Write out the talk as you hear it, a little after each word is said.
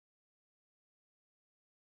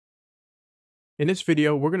In this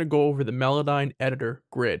video, we're going to go over the Melodyne editor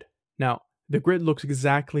grid. Now, the grid looks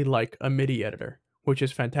exactly like a MIDI editor, which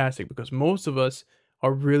is fantastic because most of us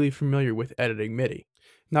are really familiar with editing MIDI.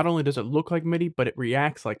 Not only does it look like MIDI, but it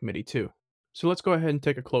reacts like MIDI too. So let's go ahead and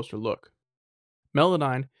take a closer look.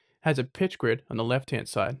 Melodyne has a pitch grid on the left-hand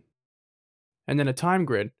side, and then a time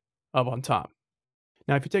grid up on top.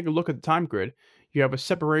 Now, if you take a look at the time grid, you have a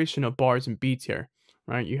separation of bars and beats here,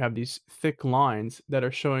 right? You have these thick lines that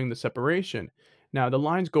are showing the separation. Now, the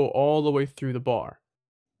lines go all the way through the bar.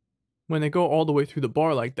 When they go all the way through the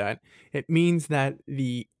bar like that, it means that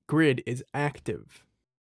the grid is active.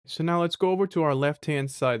 So now let's go over to our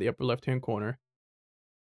left-hand side, the upper left-hand corner.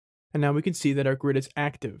 And now we can see that our grid is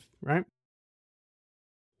active, right?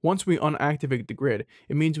 Once we unactivate the grid,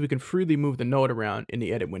 it means we can freely move the note around in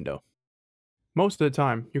the edit window. Most of the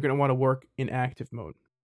time, you're going to want to work in active mode.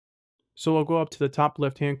 So I'll go up to the top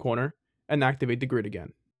left-hand corner and activate the grid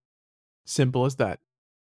again. Simple as that.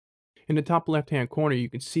 In the top left-hand corner, you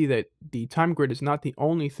can see that the time grid is not the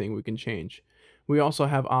only thing we can change. We also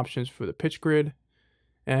have options for the pitch grid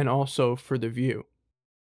and also for the view.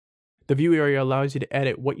 The view area allows you to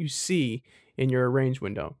edit what you see in your arrange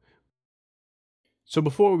window. So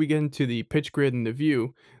before we get into the pitch grid and the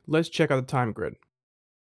view, let's check out the time grid.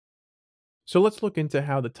 So let's look into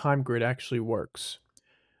how the time grid actually works.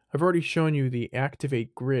 I've already shown you the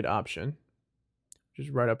activate grid option, which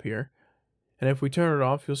is right up here. And if we turn it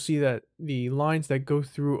off, you'll see that the lines that go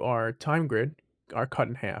through our time grid are cut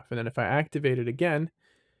in half. And then if I activate it again,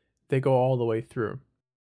 they go all the way through.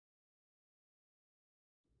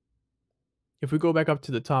 If we go back up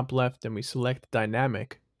to the top left and we select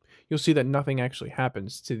dynamic, you'll see that nothing actually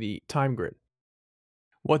happens to the time grid.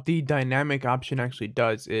 What the dynamic option actually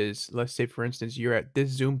does is, let's say for instance, you're at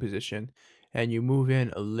this zoom position and you move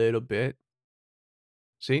in a little bit.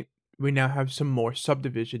 See, we now have some more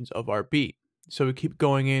subdivisions of our beat. So we keep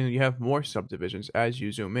going in and you have more subdivisions as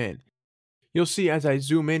you zoom in. You'll see as I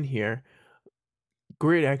zoom in here,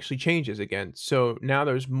 grid actually changes again. So now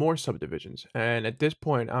there's more subdivisions. And at this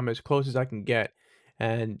point, I'm as close as I can get.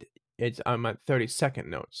 And I'm at 32nd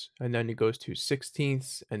notes. And then it goes to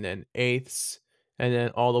 16ths and then eighths. And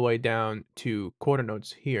then all the way down to quarter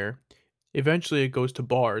notes here. Eventually it goes to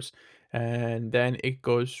bars, and then it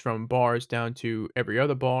goes from bars down to every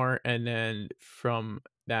other bar, and then from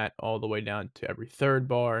that all the way down to every third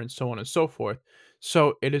bar, and so on and so forth.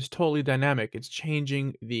 So it is totally dynamic. It's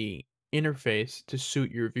changing the interface to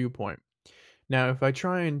suit your viewpoint. Now, if I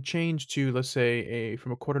try and change to, let's say,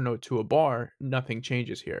 from a quarter note to a bar, nothing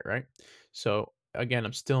changes here, right? So again,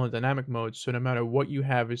 I'm still in dynamic mode, so no matter what you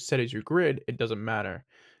have is set as your grid, it doesn't matter.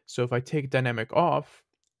 So if I take dynamic off,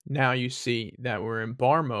 now you see that we're in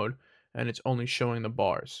bar mode and it's only showing the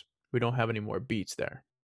bars. We don't have any more beats there.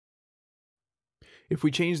 If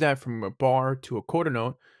we change that from a bar to a quarter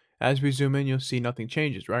note, as we zoom in, you'll see nothing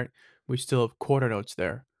changes, right? We still have quarter notes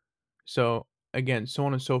there. So again, so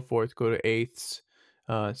on and so forth, go to eighths,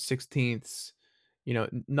 16ths,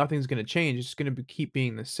 nothing's going to change. It's going to keep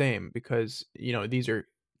being the same because, these are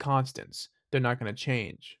constants. They're not going to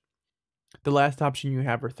change. The last option you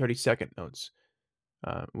have are 32nd notes,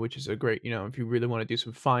 which is a great, if you really want to do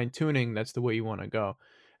some fine tuning, that's the way you want to go.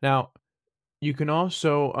 Now, you can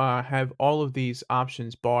also have all of these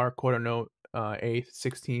options, bar, quarter note, eighth,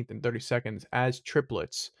 16th, and 32nds as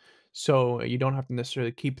triplets. So you don't have to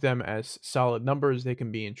necessarily keep them as solid numbers. They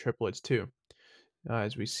can be in triplets too,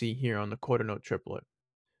 as we see here on the quarter note triplet.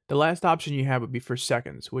 The last option you have would be for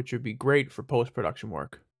seconds, which would be great for post-production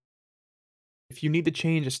work. If you need to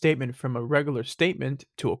change a statement from a regular statement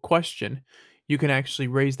to a question, you can actually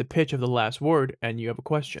raise the pitch of the last word and you have a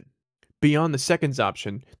question. Beyond the seconds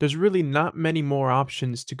option, there's really not many more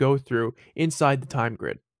options to go through inside the time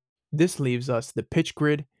grid. This leaves us the pitch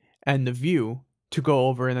grid and the view to go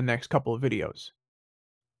over in the next couple of videos.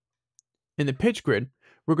 In the pitch grid,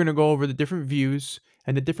 we're going to go over the different views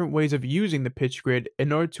and the different ways of using the pitch grid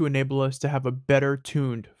in order to enable us to have a better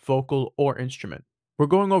tuned vocal or instrument. We're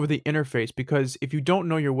going over the interface because if you don't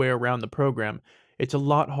know your way around the program, it's a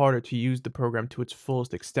lot harder to use the program to its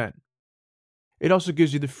fullest extent. It also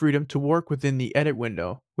gives you the freedom to work within the edit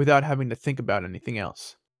window without having to think about anything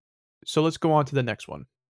else. So let's go on to the next one.